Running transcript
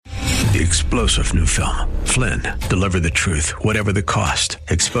The explosive new film, Flynn, deliver the truth, whatever the cost,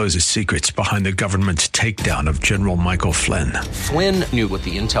 exposes secrets behind the government's takedown of General Michael Flynn. Flynn knew what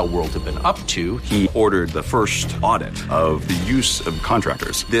the intel world had been up to. He ordered the first audit of the use of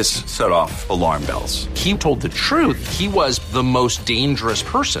contractors. This set off alarm bells. He told the truth. He was the most dangerous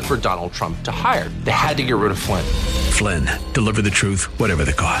person for Donald Trump to hire. They had to get rid of Flynn. Flynn, deliver the truth, whatever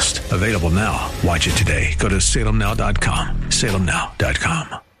the cost. Available now. Watch it today. Go to salemnow.com.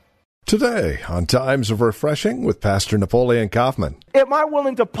 salemnow.com. Today on Times of Refreshing with Pastor Napoleon Kaufman. Am I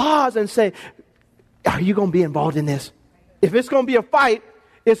willing to pause and say, are you going to be involved in this? If it's going to be a fight,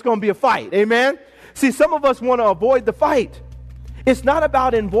 it's going to be a fight. Amen? See, some of us want to avoid the fight. It's not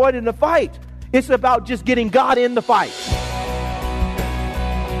about avoiding the fight. It's about just getting God in the fight.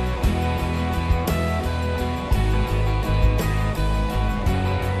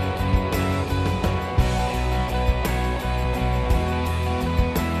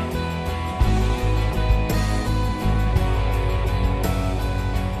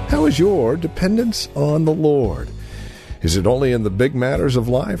 How is your dependence on the Lord? Is it only in the big matters of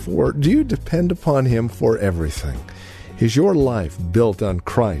life, or do you depend upon Him for everything? Is your life built on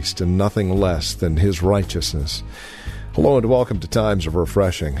Christ and nothing less than His righteousness? Hello and welcome to Times of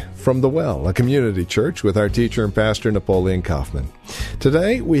Refreshing from The Well, a community church with our teacher and pastor Napoleon Kaufman.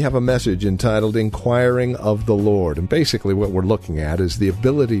 Today we have a message entitled Inquiring of the Lord, and basically what we're looking at is the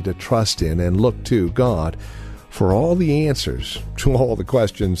ability to trust in and look to God for all the answers to all the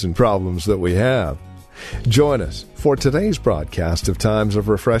questions and problems that we have. Join us for today's broadcast of Times of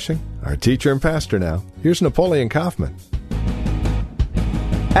Refreshing. Our teacher and pastor now, here's Napoleon Kaufman.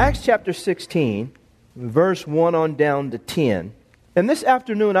 Acts chapter 16, verse 1 on down to 10. And this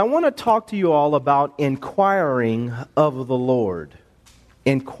afternoon, I want to talk to you all about inquiring of the Lord.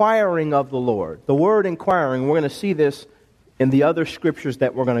 Inquiring of the Lord. The word inquiring, we're going to see this in the other scriptures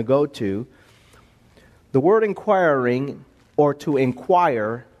that we're going to go to. The word inquiring, or to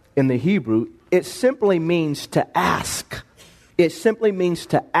inquire in the Hebrew, it simply means to ask. It simply means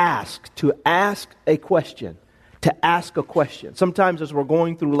to ask a question, to ask a question. Sometimes as we're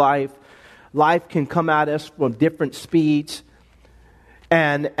going through life, life can come at us from different speeds.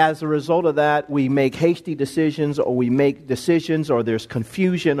 And as a result of that, we make hasty decisions, or we make decisions, or there's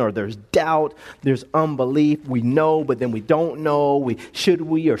confusion, or there's doubt, there's unbelief. We know, but then we don't know. Should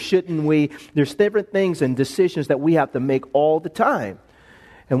we or shouldn't we? There's different things and decisions that we have to make all the time.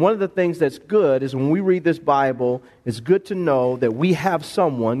 And one of the things that's good is when we read this Bible, it's good to know that we have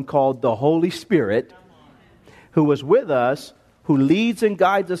someone called the Holy Spirit who is with us, who leads and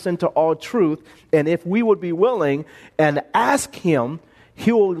guides us into all truth. And if we would be willing and ask Him,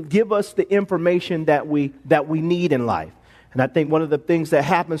 He will give us the information that we need in life. And I think one of the things that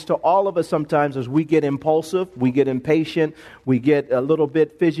happens to all of us sometimes is we get impulsive, we get impatient, we get a little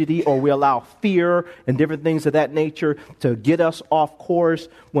bit fidgety, or we allow fear and different things of that nature to get us off course,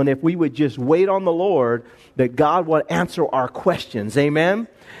 when if we would just wait on the Lord, that God will answer our questions. Amen?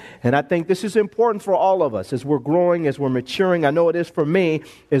 And I think this is important for all of us as we're growing, as we're maturing. I know it is for me,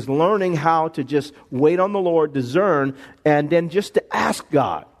 is learning how to just wait on the Lord, discern, and then just to ask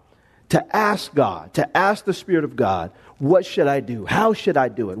God, to ask the Spirit of God, what should I do? How should I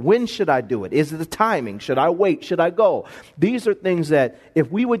do it? When should I do it? Is it the timing? Should I wait? Should I go? These are things that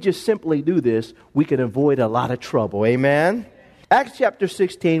if we would just simply do this, we can avoid a lot of trouble. Amen? Acts chapter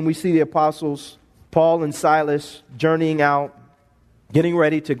 16, we see the apostles, Paul and Silas, journeying out, getting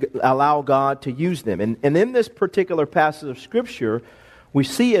ready to allow God to use them. And in this particular passage of Scripture, we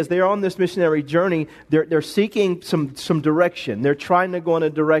see as they're on this missionary journey, they're seeking some direction. They're trying to go in a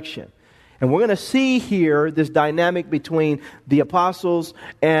direction. And we're going to see here this dynamic between the apostles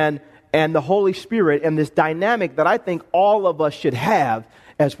and the Holy Spirit, and this dynamic that I think all of us should have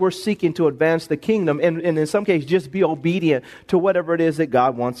as we're seeking to advance the kingdom, and in some cases just be obedient to whatever it is that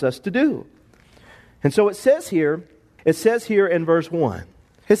God wants us to do. And so it says here in verse 1,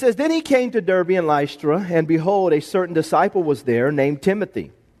 it says, Then he came to Derbe and Lystra, and behold, a certain disciple was there named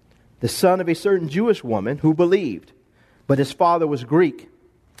Timothy, the son of a certain Jewish woman who believed, but his father was Greek.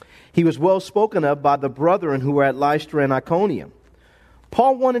 He was well spoken of by the brethren who were at Lystra and Iconium.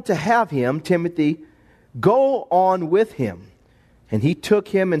 Paul wanted to have him, Timothy, go on with him. And he took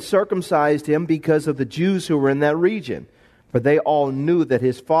him and circumcised him because of the Jews who were in that region, for they all knew that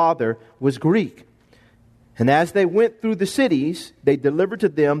his father was Greek. And as they went through the cities, they delivered to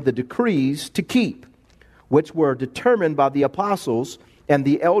them the decrees to keep, which were determined by the apostles and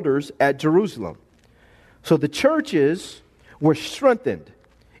the elders at Jerusalem. So the churches were strengthened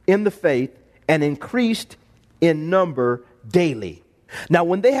in the faith and increased in number daily. Now,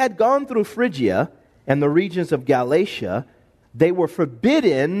 when they had gone through Phrygia and the regions of Galatia, they were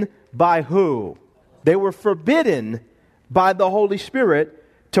forbidden by who? They were forbidden by the Holy Spirit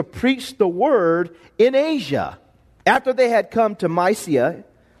to preach the word in Asia. After they had come to Mysia,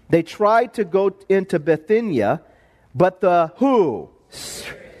 they tried to go into Bithynia, but the who?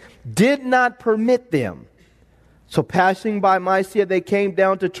 Did not permit them. So passing by Mysia, they came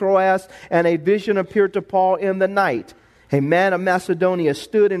down to Troas, and a vision appeared to Paul in the night. A man of Macedonia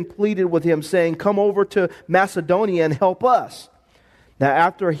stood and pleaded with him, saying, "Come over to Macedonia and help us." Now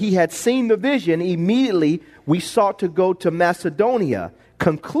after he had seen the vision, immediately we sought to go to Macedonia,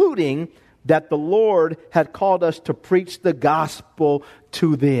 concluding that the Lord had called us to preach the gospel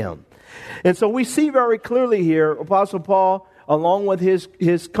to them. And so we see very clearly here, Apostle Paul, along with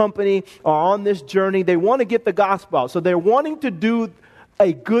his company, are on this journey. They want to get the gospel out. So they're wanting to do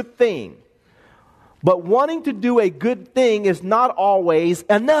a good thing. But wanting to do a good thing is not always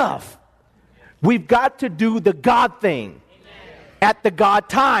enough. We've got to do the God thing at the God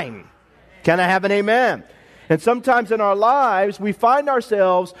time. Can I have an amen? And sometimes in our lives, we find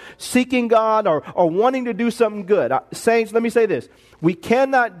ourselves seeking God or wanting to do something good. Saints, let me say this. We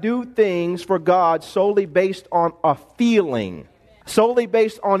cannot do things for God solely based on a feeling, solely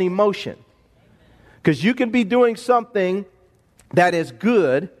based on emotion. Because you can be doing something that is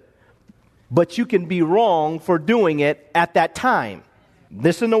good, but you can be wrong for doing it at that time.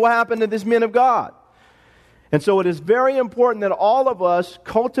 Listen to what happened to this men of God. And so it is very important that all of us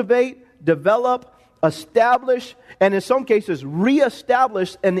cultivate, develop, establish, and in some cases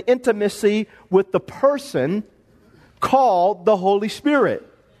reestablish an intimacy with the person called the Holy Spirit.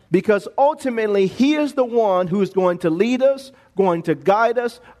 Because ultimately He is the one who is going to lead us, going to guide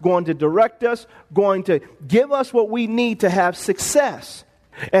us, going to direct us, going to give us what we need to have success.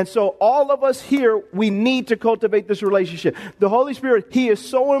 And so all of us here, we need to cultivate this relationship. The Holy Spirit, He is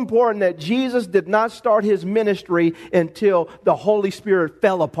so important that Jesus did not start His ministry until the Holy Spirit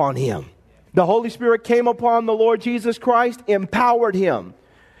fell upon Him. The Holy Spirit came upon the Lord Jesus Christ, empowered Him,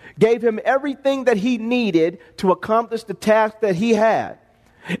 gave Him everything that He needed to accomplish the task that He had.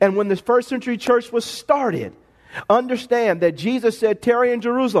 And when this first century church was started, understand that Jesus said, tarry in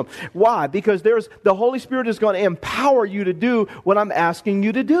Jerusalem. Why? Because the Holy Spirit is going to empower you to do what I'm asking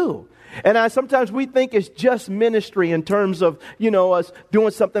you to do. And sometimes we think it's just ministry in terms of, us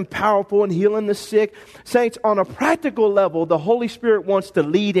doing something powerful and healing the sick. Saints, on a practical level, the Holy Spirit wants to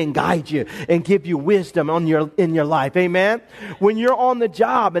lead and guide you and give you wisdom in your life. Amen? When you're on the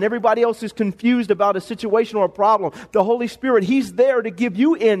job and everybody else is confused about a situation or a problem, the Holy Spirit, He's there to give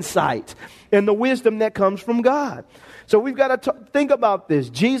you insight and the wisdom that comes from God. So we've got to think about this.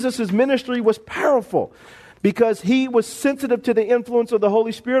 Jesus' ministry was powerful, because He was sensitive to the influence of the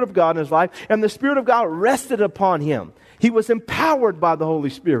Holy Spirit of God in His life, and the Spirit of God rested upon Him. He was empowered by the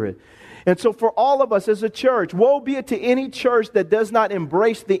Holy Spirit. And so for all of us as a church, woe be it to any church that does not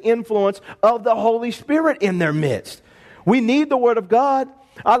embrace the influence of the Holy Spirit in their midst. We need the Word of God.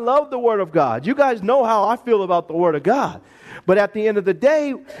 I love the Word of God. You guys know how I feel about the Word of God. But at the end of the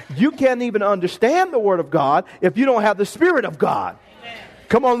day, you can't even understand the Word of God if you don't have the Spirit of God.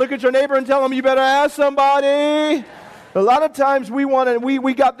 Come on, look at your neighbor and tell them, you better ask somebody. A lot of times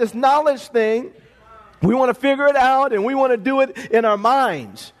we got this knowledge thing. We want to figure it out and we want to do it in our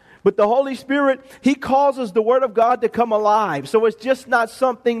minds. But the Holy Spirit, He causes the Word of God to come alive. So it's just not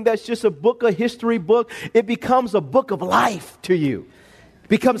something that's just a book, a history book. It becomes a book of life to you. It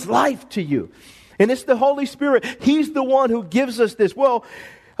becomes life to you. And it's the Holy Spirit. He's the one who gives us this. Well,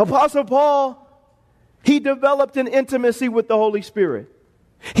 Apostle Paul, he developed an intimacy with the Holy Spirit.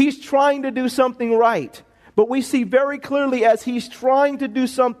 He's trying to do something right. But we see very clearly as he's trying to do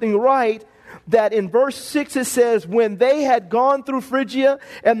something right, that in verse 6 it says, when they had gone through Phrygia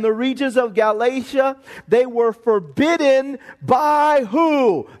and the regions of Galatia, they were forbidden by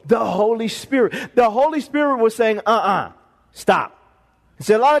who? The Holy Spirit. The Holy Spirit was saying, stop.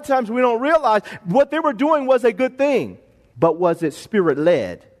 See, a lot of times we don't realize what they were doing was a good thing, but was it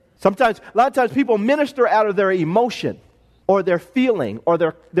Spirit-led? A lot of times people minister out of their emotion, or their feeling, or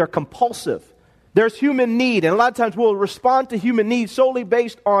they're compulsive. There's human need, and a lot of times we'll respond to human need solely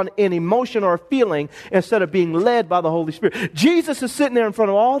based on an emotion or a feeling instead of being led by the Holy Spirit. Jesus is sitting there in front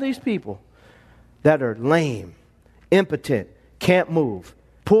of all these people that are lame, impotent, can't move.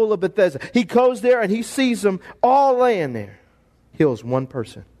 Pool of Bethesda. He goes there and He sees them all laying there. Heals one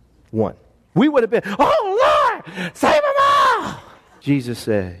person. One. We would have been, oh Lord, save them all. Jesus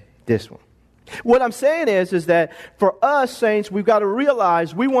said, this one. What I'm saying is that for us saints, we've got to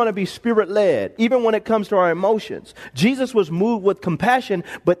realize we want to be Spirit-led, even when it comes to our emotions. Jesus was moved with compassion,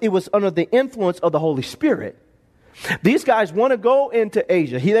 but it was under the influence of the Holy Spirit. These guys want to go into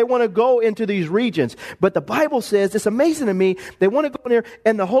Asia. They want to go into these regions. But the Bible says, it's amazing to me, they want to go in there,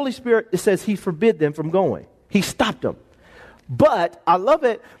 and the Holy Spirit, it says he forbid them from going. He stopped them. But, I love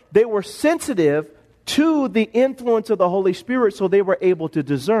it, they were sensitive to the influence of the Holy Spirit, so they were able to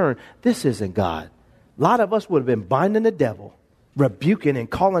discern, this isn't God. A lot of us would have been binding the devil, rebuking and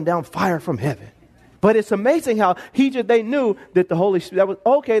calling down fire from heaven. But it's amazing how they knew that the Holy Spirit,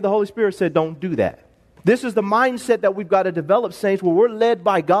 the Holy Spirit said, don't do that. This is the mindset that we've got to develop, saints, where we're led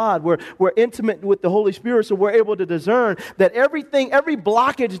by God, we're intimate with the Holy Spirit, so we're able to discern that every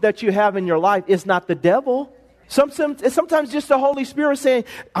blockage that you have in your life is not the devil. Sometimes just the Holy Spirit saying,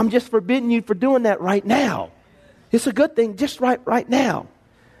 I'm just forbidding you for doing that right now. It's a good thing, just right now.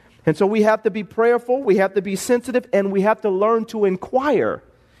 And so we have to be prayerful, we have to be sensitive, and we have to learn to inquire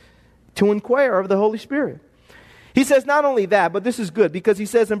of the Holy Spirit. He says not only that, but this is good, because he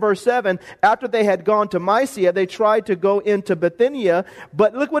says in verse 7, after they had gone to Mysia, they tried to go into Bithynia,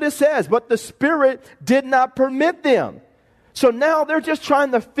 but look what it says, but the Spirit did not permit them. So now they're just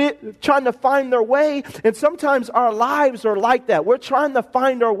trying to find their way, and sometimes our lives are like that. We're trying to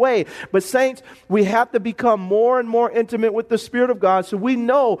find our way. But saints, we have to become more and more intimate with the Spirit of God, so we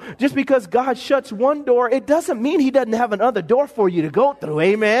know just because God shuts one door, it doesn't mean he doesn't have another door for you to go through.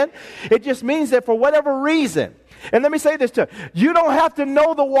 Amen? It just means that for whatever reason, and let me say this to you, you don't have to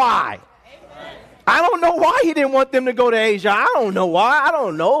know the why. I don't know why he didn't want them to go to Asia. I don't know why. I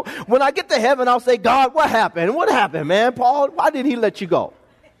don't know. When I get to heaven, I'll say, God, what happened? What happened, man? Paul, why did he let you go?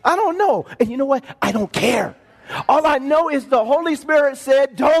 I don't know. And you know what? I don't care. All I know is the Holy Spirit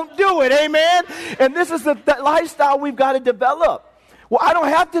said, don't do it. Amen? And this is the lifestyle we've got to develop. Well, I don't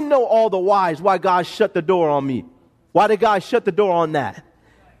have to know all the whys, why God shut the door on me. Why did God shut the door on that?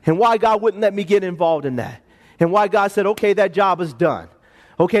 And why God wouldn't let me get involved in that? And why God said, okay, that job is done.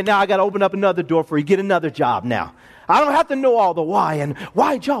 Okay, now I got to open up another door for you. Get another job now. I don't have to know all the why. And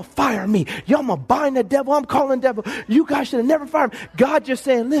why'd y'all fire me? Y'all gonna bind the devil. I'm calling the devil. You guys should have never fired me. God just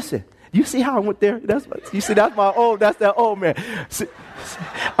saying, listen, you see how I went there? That's that old man. See,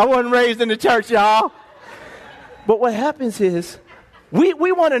 I wasn't raised in the church, y'all. But what happens is we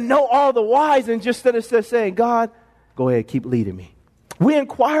want to know all the whys, and just instead of saying, God, go ahead, keep leading me. We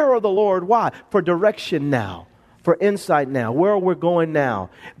inquire of the Lord. Why? For direction now. For insight now, where we're going now.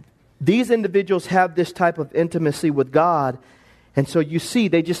 These individuals have this type of intimacy with God. And so you see,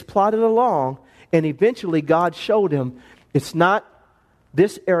 they just plodded along. And eventually God showed them, it's not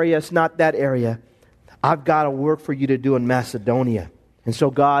this area, it's not that area. I've got a work for you to do in Macedonia. And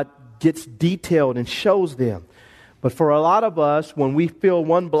so God gets detailed and shows them. But for a lot of us, when we feel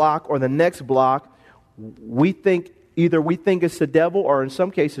one block or the next block, we think it's the devil, or in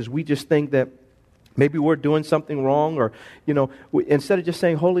some cases we just think that maybe we're doing something wrong, or, instead of just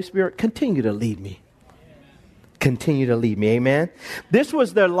saying, Holy Spirit, continue to lead me. Continue to lead me. Amen. This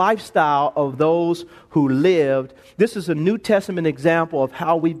was their lifestyle of those who lived. This is a New Testament example of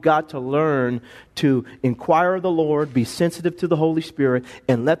how we've got to learn to inquire of the Lord, be sensitive to the Holy Spirit,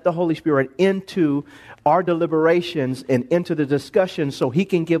 and let the Holy Spirit into our deliberations and into the discussion so he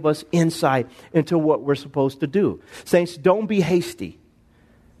can give us insight into what we're supposed to do. Saints, don't be hasty.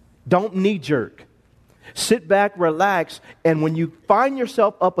 Don't knee-jerk. Sit back, relax, and when you find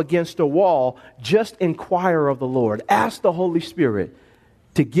yourself up against a wall, just inquire of the Lord. Ask the Holy Spirit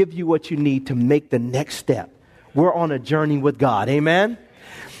to give you what you need to make the next step. We're on a journey with God. Amen?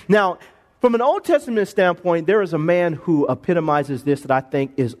 Now, from an Old Testament standpoint, there is a man who epitomizes this that I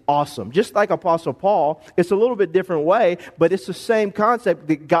think is awesome. Just like Apostle Paul, it's a little bit different way, but it's the same concept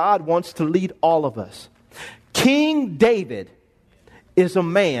that God wants to lead all of us. King David is a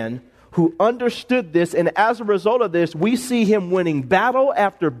man who understood this, and as a result of this, we see him winning battle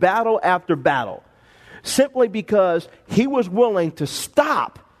after battle after battle, simply because he was willing to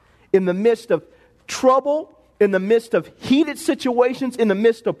stop in the midst of trouble, in the midst of heated situations, in the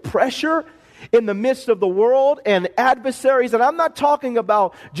midst of pressure, in the midst of the world and adversaries. And I'm not talking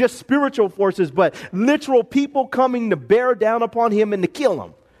about just spiritual forces, but literal people coming to bear down upon him and to kill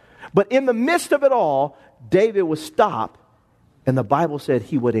him. But in the midst of it all, David would stop, and the Bible said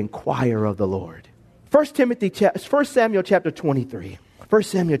he would inquire of the Lord. 1 Samuel chapter 23. 1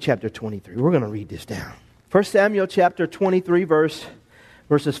 Samuel chapter 23. We're going to read this down. 1 Samuel chapter 23, verses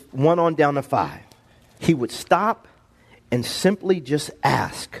 1 on down to 5. He would stop and simply just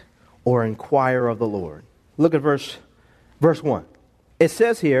ask or inquire of the Lord. Look at verse 1. It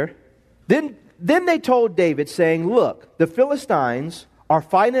says here, Then they told David, saying, Look, the Philistines are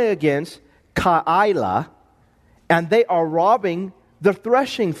fighting against Keilah, and they are robbing the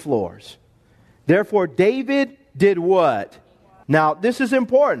threshing floors. Therefore, David did what? Now, this is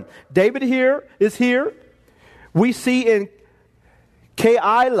important. David is here We see in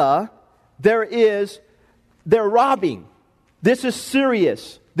Keilah, they're robbing. This is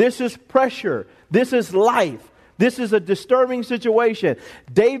serious. This is pressure. This is life. This is a disturbing situation.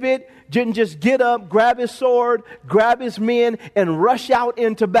 David didn't just get up, grab his sword, grab his men, and rush out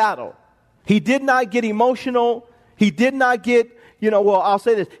into battle. He did not get emotional. He did not get, I'll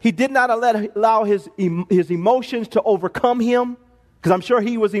say this. He did not allow his emotions to overcome him. Because I'm sure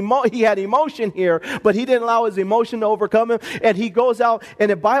he had emotion here, but he didn't allow his emotion to overcome him. And he goes out,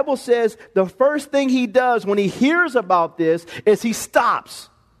 and the Bible says the first thing he does when he hears about this is he stops.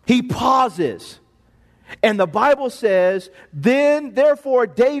 He pauses. And the Bible says, then therefore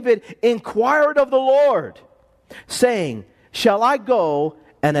David inquired of the Lord, saying, shall I go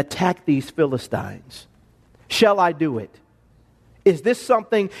and attack these Philistines? Shall I do it? Is this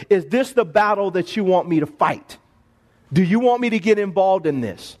the battle that you want me to fight? Do you want me to get involved in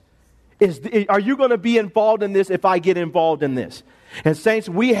this? Are you going to be involved in this if I get involved in this? And saints,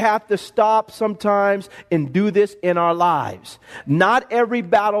 we have to stop sometimes and do this in our lives. Not every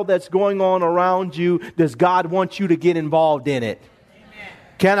battle that's going on around you does God want you to get involved in it. Amen.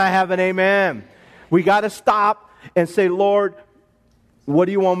 Can I have an amen? We got to stop and say, Lord, what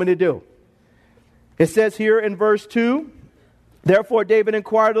do you want me to do? It says here in verse 2, therefore David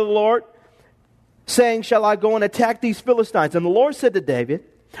inquired of the Lord, saying, shall I go and attack these Philistines? And the Lord said to David,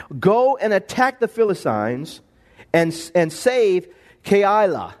 go and attack the Philistines and save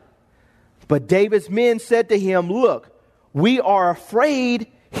Keilah. But David's men said to him, look, we are afraid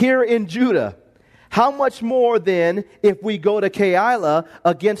here in Judah. How much more then if we go to Keilah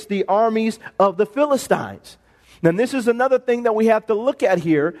against the armies of the Philistines? Now, this is another thing that we have to look at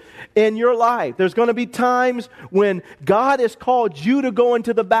here in your life. There's going to be times when God has called you to go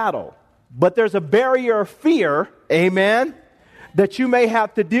into the battle, but there's a barrier of fear, amen, that you may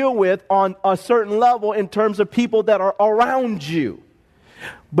have to deal with on a certain level in terms of people that are around you.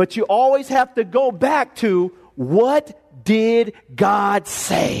 But you always have to go back to, what did God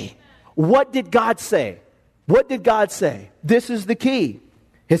say? What did God say? What did God say? This is the key.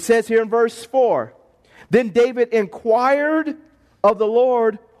 It says here in verse 4, then David inquired of the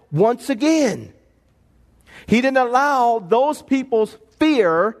Lord once again. He didn't allow those people's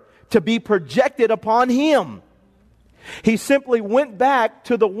fear to be projected upon him. He simply went back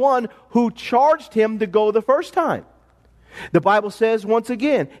to the one who charged him to go the first time. The Bible says, once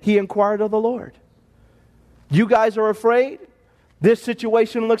again, he inquired of the Lord. You guys are afraid? This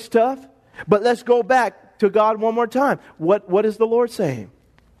situation looks tough? But let's go back to God one more time. What is the Lord saying?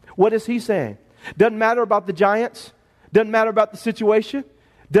 What is he saying? Doesn't matter about the giants. Doesn't matter about the situation.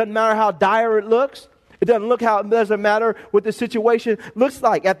 Doesn't matter how dire it looks. It doesn't matter what the situation looks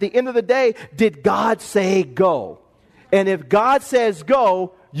like. At the end of the day, did God say go? And if God says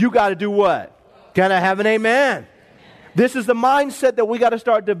go, you got to do what? Can I have an amen? This is the mindset that we got to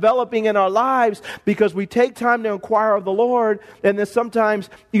start developing in our lives, because we take time to inquire of the Lord, and then sometimes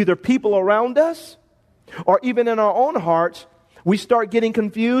either people around us or even in our own hearts, we start getting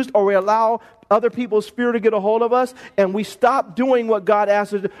confused, or we allow other people's fear to get a hold of us, and we stop doing what God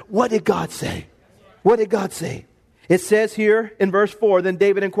asked us to do. What did God say? What did God say? It says here in verse 4, then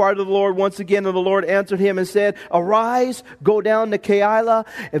David inquired of the Lord once again, and the Lord answered him and said, arise, go down to Keilah,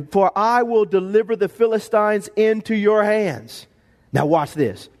 for I will deliver the Philistines into your hands. Now watch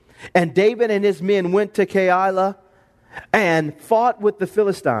this. And David and his men went to Keilah and fought with the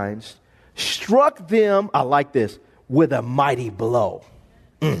Philistines, struck them, I like this, with a mighty blow.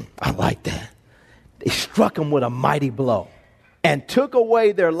 I like that. They struck them with a mighty blow and took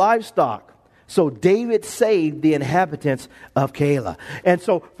away their livestock. So David saved the inhabitants of Keilah. And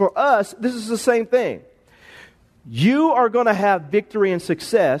so for us, this is the same thing. You are going to have victory and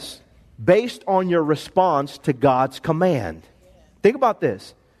success based on your response to God's command. Think about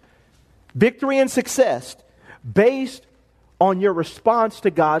this. Victory and success based on your response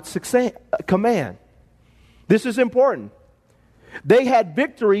to God's command. This is important. They had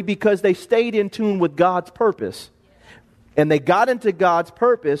victory because they stayed in tune with God's purpose. And they got into God's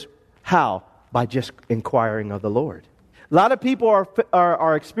purpose. How? By just inquiring of the Lord. A lot of people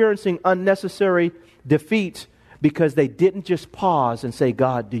are experiencing unnecessary defeats because they didn't just pause and say,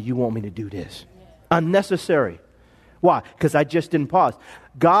 God, do you want me to do this? Unnecessary. Why? Because I just didn't pause.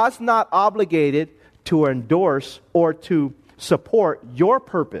 God's not obligated to endorse or to support your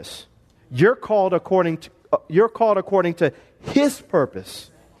purpose. You're called according to His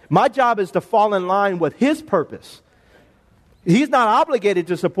purpose. My job is to fall in line with His purpose. He's not obligated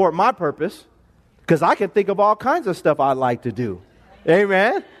to support my purpose, because I can think of all kinds of stuff I'd like to do.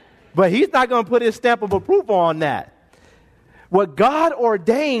 Amen? But He's not going to put His stamp of approval on that. What God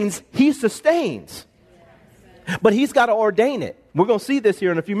ordains, He sustains. But he's got to ordain it. We're going to see this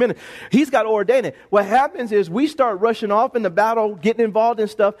here in a few minutes. He's got to ordain it. What happens is we start rushing off in the battle, getting involved in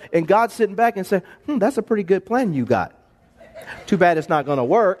stuff, and God's sitting back and saying, that's a pretty good plan you got. Too bad it's not going to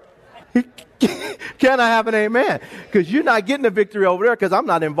work. Can I have an amen? Because you're not getting the victory over there because I'm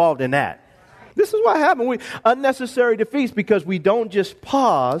not involved in that. This is what happened. We unnecessary defeats because we don't just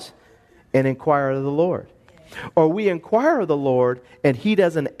pause and inquire of the Lord. Or we inquire of the Lord and he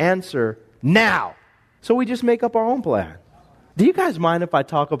doesn't answer now. So we just make up our own plan. Do you guys mind if I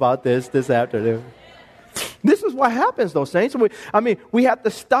talk about this afternoon? This is what happens, though, saints. We have to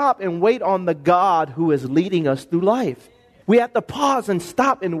stop and wait on the God who is leading us through life. We have to pause and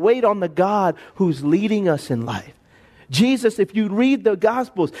stop and wait on the God who's leading us in life. Jesus, if you read the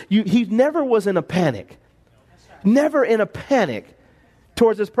Gospels, he never was in a panic. Never in a panic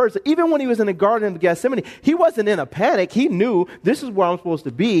towards this person. Even when he was in the Garden of Gethsemane, he wasn't in a panic. He knew this is where I'm supposed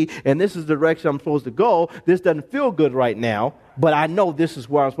to be and this is the direction I'm supposed to go. This doesn't feel good right now, but I know this is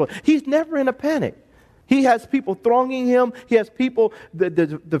where I'm supposed to. He's never in a panic. He has people thronging him. He has people,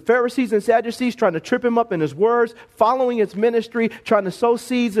 the Pharisees and Sadducees trying to trip him up in his words, following his ministry, trying to sow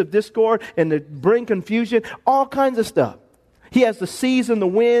seeds of discord and to bring confusion, all kinds of stuff. He has the seas and the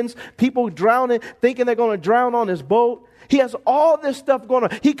winds, people drowning, thinking they're going to drown on his boat. He has all this stuff going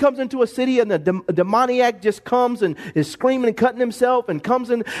on. He comes into a city and the demoniac just comes and is screaming and cutting himself and comes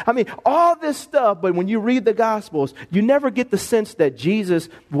in. All this stuff. But when you read the Gospels, you never get the sense that Jesus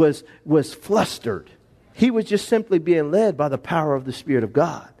was flustered. He was just simply being led by the power of the Spirit of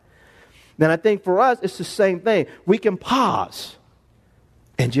God. Then I think for us, it's the same thing. We can pause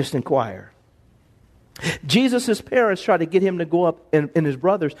and just inquire. Jesus' parents tried to get him to go up, and his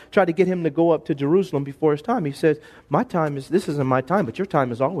brothers tried to get him to go up to Jerusalem before his time. He says, this isn't my time, but your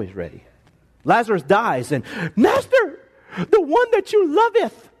time is always ready. Lazarus dies, and Master, the one that you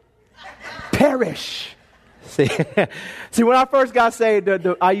loveth, perish. See, when I first got saved,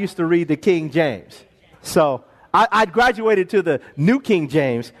 I used to read the King James. So I graduated to the New King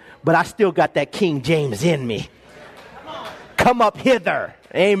James, but I still got that King James in me. Come up hither.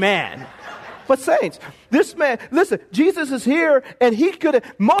 Amen. But saints, this man, listen, Jesus is here and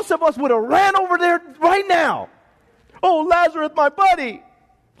most of us would have ran over there right now. Oh, Lazarus, my buddy.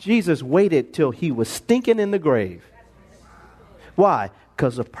 Jesus waited till he was stinking in the grave. Why?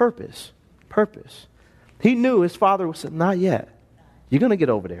 Because of purpose. Purpose. He knew his father was saying, not yet. You're going to get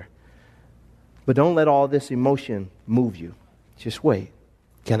over there. But don't let all this emotion move you. Just wait.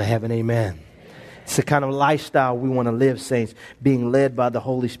 Can I have an amen? It's the kind of lifestyle we want to live, saints, being led by the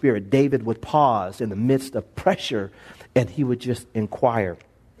Holy Spirit. David would pause in the midst of pressure, and he would just inquire.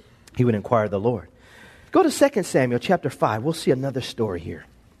 He would inquire the Lord. Go to 2 Samuel chapter 5. We'll see another story here.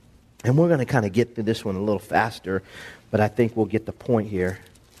 And we're going to kind of get to this one a little faster, but I think we'll get the point here.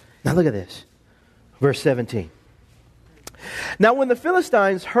 Now look at this. Verse 17. Now when the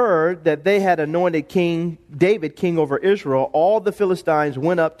Philistines heard that they had anointed David king over Israel, all the Philistines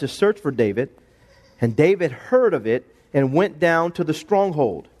went up to search for David. And David heard of it and went down to the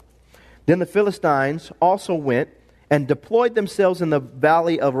stronghold. Then the Philistines also went and deployed themselves in the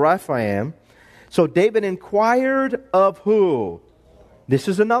valley of Rephaim. So David inquired of who? This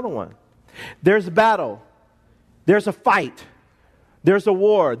is another one. There's a battle. There's a fight. There's a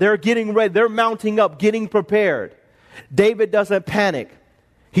war. They're getting ready. They're mounting up, getting prepared. David doesn't panic.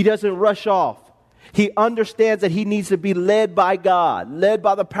 He doesn't rush off. He understands that he needs to be led by God, led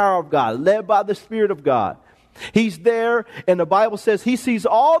by the power of God, led by the Spirit of God. He's there, and the Bible says he sees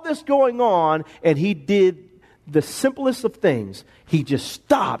all this going on, and he did the simplest of things. He just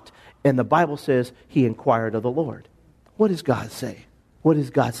stopped, and the Bible says he inquired of the Lord. What does God say? What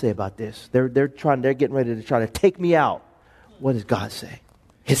does God say about this? They're getting ready to try to take me out. What does God say?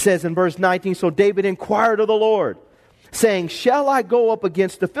 It says in verse 19, so David inquired of the Lord, saying, shall I go up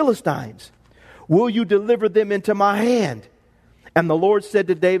against the Philistines? Will you deliver them into my hand? And the Lord said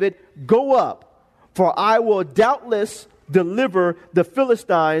to David, go up, for I will doubtless deliver the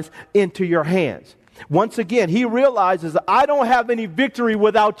Philistines into your hands. Once again, he realizes, I don't have any victory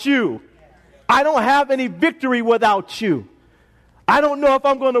without you. I don't have any victory without you. I don't know if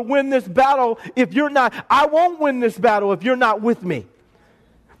I'm going to win this battle if you're not. I won't win this battle if you're not with me.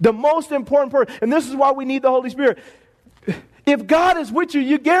 The most important part, and this is why we need the Holy Spirit. If God is with you,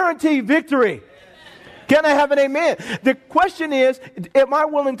 you guarantee victory. Can I have an amen? The question is, am I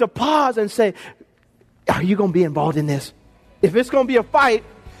willing to pause and say, are you going to be involved in this? If it's going to be a fight,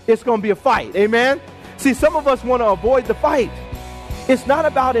 it's going to be a fight. Amen? See, some of us want to avoid the fight. It's not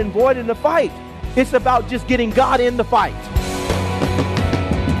about avoiding the fight. It's about just getting God in the fight.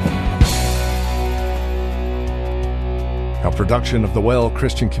 Now A production of the Well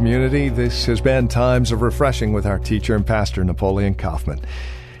Christian Community, this has been Times of Refreshing with our teacher and pastor, Napoleon Kaufman.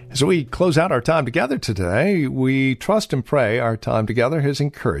 As we close out our time together today, we trust and pray our time together has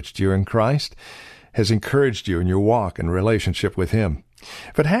encouraged you in Christ, has encouraged you in your walk and relationship with Him.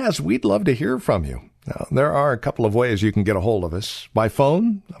 If it has, we'd love to hear from you. Now, there are a couple of ways you can get a hold of us. By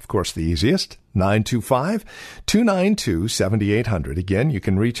phone, of course, the easiest, 925-292-7800. Again, you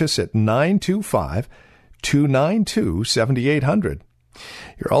can reach us at 925-292-7800.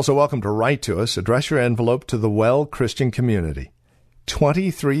 You're also welcome to write to us. Address your envelope to the Well Christian Community,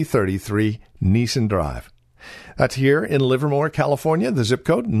 2333 Neeson Drive. That's here in Livermore, California, the zip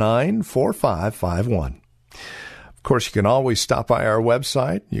code 94551. Of course, you can always stop by our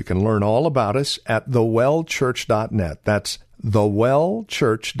website. You can learn all about us at thewellchurch.net. That's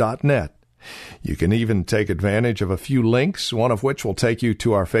thewellchurch.net. You can even take advantage of a few links, one of which will take you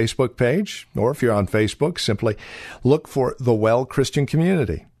to our Facebook page. Or if you're on Facebook, simply look for The Well Christian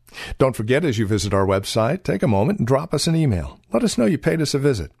Community. Don't forget, as you visit our website, take a moment and drop us an email. Let us know you paid us a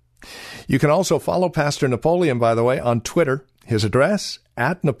visit. You can also follow Pastor Napoleon, by the way, on Twitter. His address,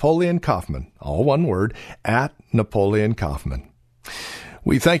 @Napoleon Kaufman. All one word, @Napoleon Kaufman.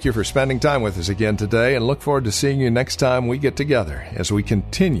 We thank you for spending time with us again today and look forward to seeing you next time we get together as we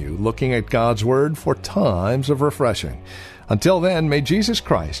continue looking at God's Word for times of refreshing. Until then, may Jesus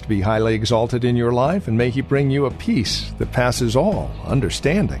Christ be highly exalted in your life, and may He bring you a peace that passes all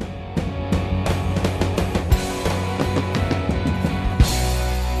understanding.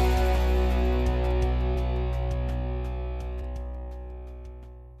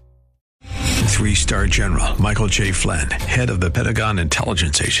 Three-star General Michael J. Flynn, head of the Pentagon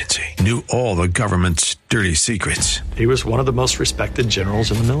Intelligence Agency, knew all the government's dirty secrets. He was one of the most respected generals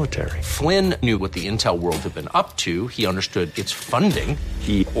in the military. Flynn knew what the intel world had been up to. He understood its funding.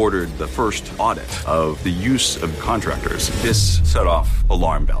 He ordered the first audit of the use of contractors. This set off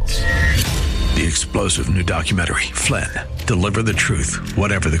alarm bells. The explosive new documentary, Flynn, Deliver the Truth,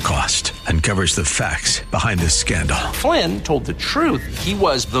 Whatever the Cost, uncovers the facts behind this scandal. Flynn told the truth. He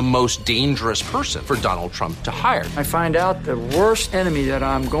was the most dangerous person for Donald Trump to hire. I find out the worst enemy that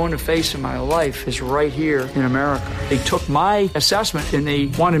I'm going to face in my life is right here in America. They took my assessment and they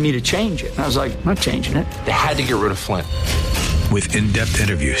wanted me to change it. And I was like, I'm not changing it. They had to get rid of Flynn. With in-depth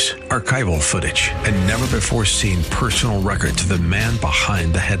interviews, archival footage, and never-before-seen personal records of the man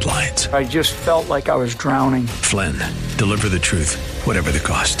behind the headlines. I just felt like I was drowning. Flynn, Deliver the Truth, Whatever the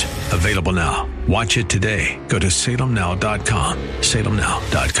Cost. Available now. Watch it today. Go to salemnow.com.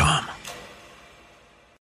 salemnow.com.